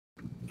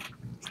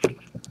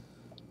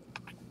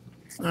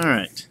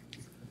Alright,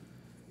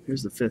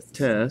 here's the fifth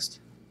test.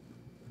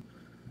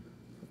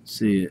 Let's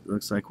see, it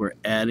looks like we're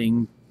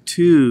adding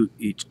 2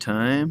 each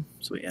time.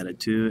 So we added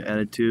 2,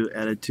 added 2,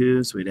 added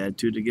 2, so we'd add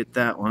 2 to get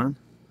that one.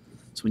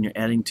 So when you're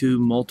adding 2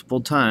 multiple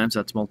times,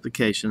 that's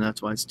multiplication,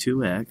 that's why it's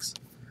 2x.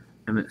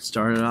 And it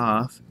started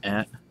off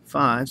at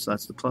 5, so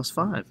that's the plus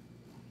 5.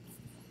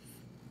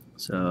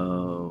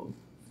 So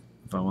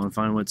if I want to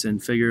find what's in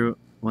figure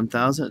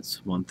 1000,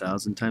 it's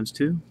 1000 times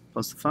 2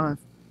 plus the 5.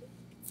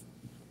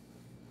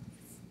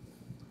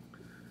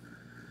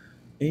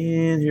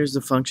 And here's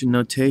the function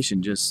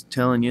notation, just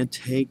telling you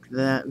take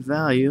that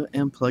value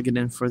and plug it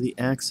in for the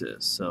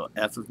x's. So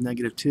f of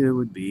negative 2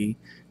 would be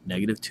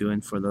negative 2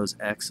 in for those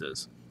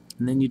x's.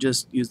 And then you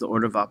just use the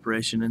order of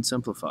operation and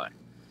simplify.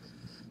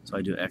 So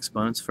I do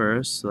exponents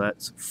first, so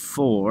that's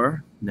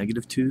 4.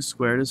 Negative 2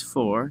 squared is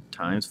 4,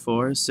 times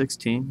 4 is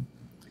 16.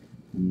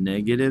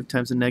 Negative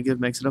times a negative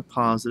makes it a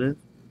positive.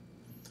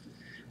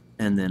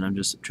 And then I'm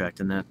just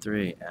subtracting that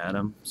 3. Add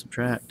them,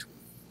 subtract.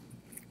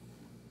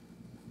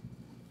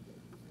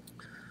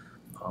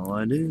 All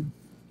I do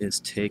is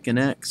take an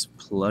x,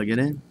 plug it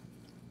in,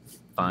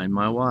 find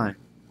my y.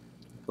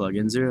 Plug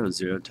in 0.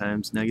 0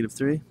 times negative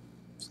 3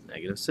 is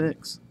negative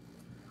 6.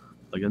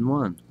 Plug in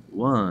 1.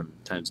 1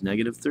 times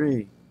negative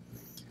 3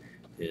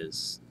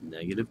 is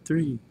negative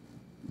 3.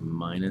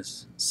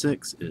 Minus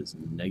 6 is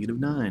negative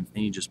 9.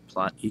 And you just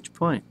plot each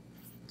point.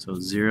 So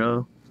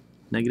 0,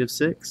 negative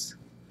 6,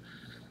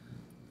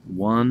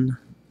 1,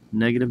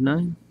 negative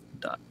 9,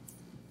 dot.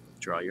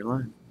 Draw your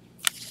line.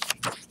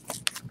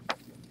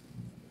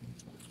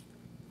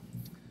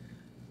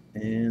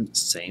 And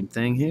same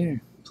thing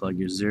here. Plug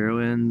your 0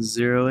 in,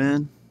 0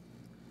 in.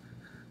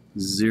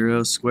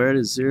 0 squared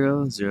is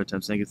 0. 0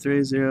 times negative 3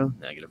 is 0.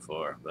 Negative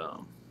 4.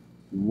 Boom.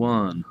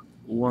 1,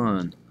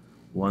 1.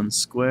 1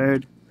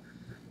 squared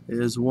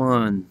is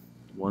 1.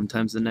 1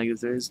 times the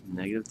negative 3 is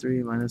negative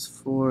 3 minus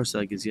 4. So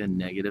that gives you a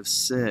negative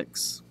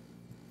 6.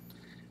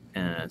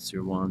 And that's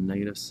your 1,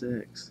 negative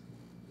 6.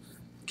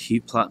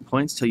 Keep plotting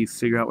points till you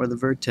figure out where the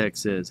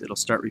vertex is. It'll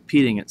start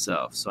repeating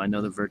itself. So I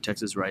know the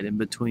vertex is right in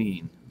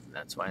between.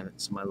 That's why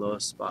it's my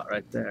lowest spot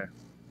right there.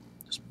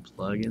 Just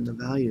plug in the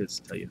values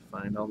till you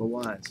find all the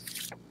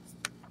y's.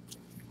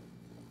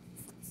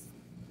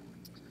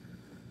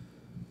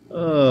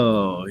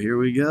 Oh, here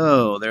we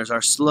go. There's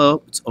our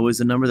slope. It's always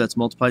the number that's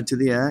multiplied to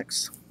the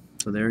x.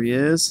 So there he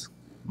is.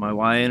 My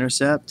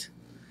y-intercept,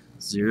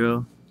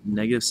 0,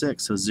 negative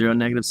 6. So 0,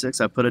 negative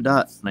 6, I put a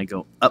dot. And I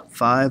go up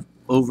 5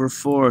 over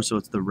 4. So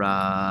it's the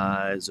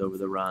rise over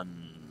the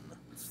run.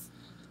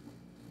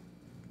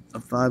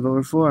 Up 5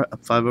 over 4,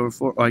 up 5 over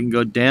 4. Or I can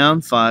go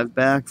down 5,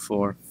 back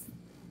 4.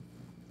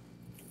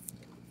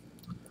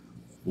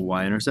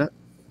 Y-intercept,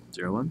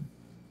 0, 1.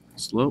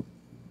 Slope,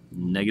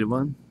 negative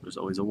 1. There's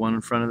always a 1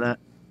 in front of that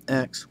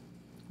x.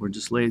 We're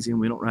just lazy and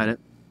we don't write it.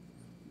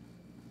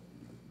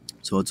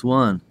 So it's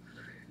 1.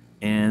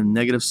 And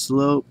negative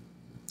slope,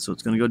 so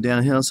it's going to go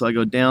downhill. So I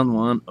go down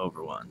 1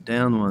 over 1,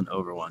 down 1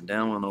 over 1,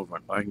 down 1 over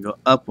 1. Or I can go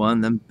up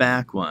 1, then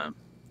back 1.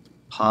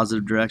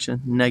 Positive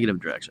direction, negative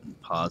direction.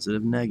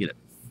 Positive, negative.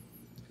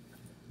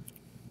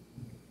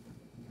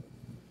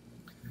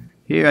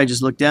 Here I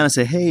just look down and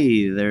say,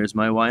 hey, there's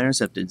my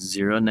y-intercept. It's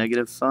 0,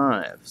 negative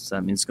 5. So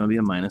that means it's going to be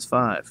a minus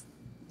 5.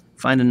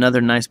 Find another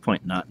nice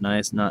point. Not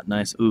nice, not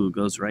nice. Ooh,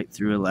 goes right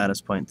through a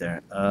lattice point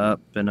there. Up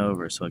and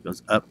over. So it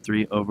goes up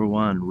 3 over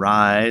 1.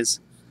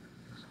 Rise.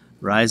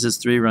 Rise is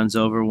 3, runs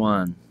over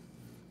 1.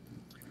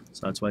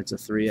 So that's why it's a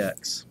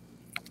 3x.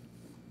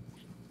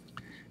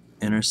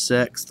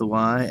 Intersects the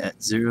y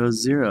at 0,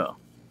 0.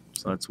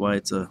 So that's why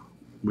it's a,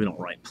 we don't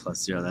write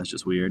plus 0. That's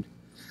just weird.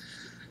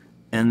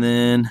 And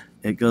then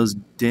it goes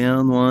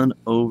down 1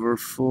 over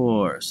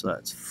 4. So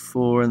that's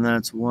 4 and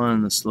that's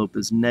 1. The slope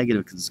is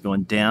negative because it's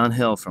going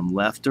downhill from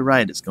left to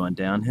right. It's going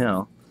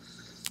downhill.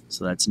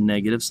 So that's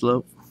negative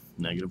slope,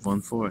 negative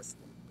 1/4.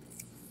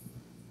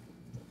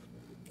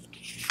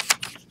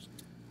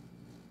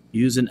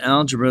 Using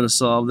algebra to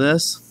solve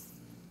this,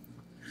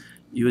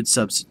 you would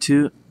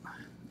substitute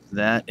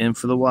that in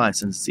for the y.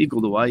 Since it's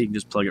equal to y, you can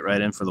just plug it right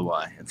in for the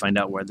y and find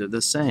out whether they're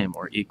the same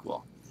or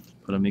equal.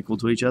 Put them equal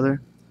to each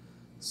other.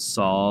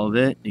 Solve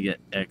it. You get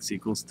x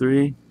equals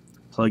 3.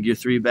 Plug your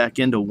 3 back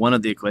into one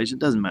of the equations.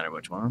 Doesn't matter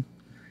which one.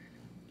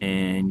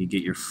 And you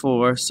get your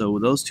 4. So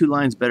those two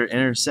lines better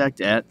intersect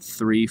at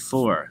 3,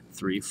 4.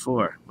 3,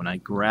 4. When I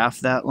graph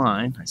that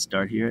line, I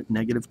start here at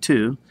negative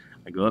 2.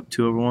 I go up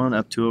 2 over 1,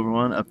 up 2 over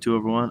 1, up 2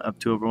 over 1, up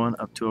 2 over 1,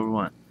 up 2 over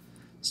 1.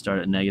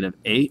 Start at negative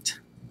 8.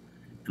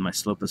 And my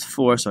slope is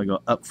 4, so I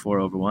go up 4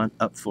 over 1,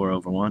 up 4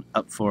 over 1,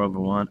 up 4 over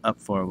 1, up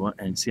 4 over 1.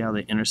 And see how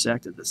they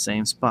intersect at the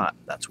same spot.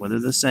 That's where they're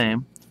the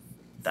same.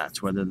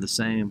 That's where they're the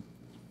same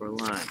for a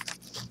line.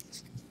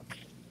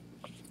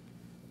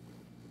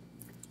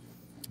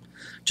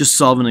 Just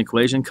solve an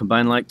equation,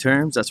 combine like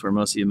terms. That's where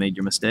most of you made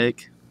your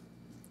mistake.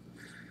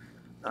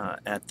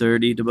 Add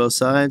 30 to both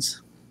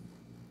sides,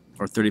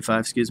 or 35,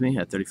 excuse me.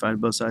 Add 35 to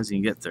both sides, and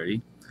you get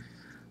 30.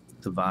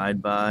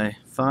 Divide by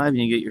 5, and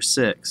you get your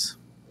 6.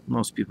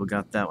 Most people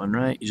got that one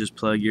right. You just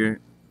plug your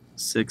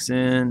 6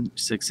 in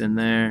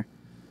there.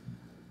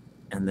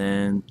 and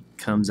then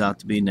comes out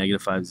to be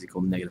negative 5 is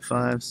equal to negative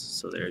 5.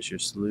 So there's your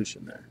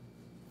solution there.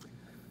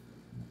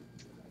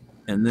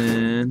 And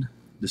then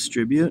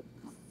distribute,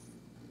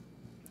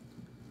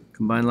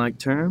 combine like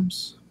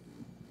terms.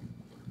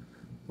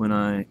 When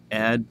I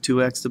add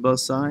 2x to both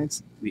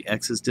sides, the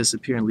x's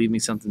disappear and leave me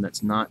something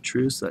that's not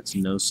true, so that's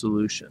no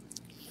solution.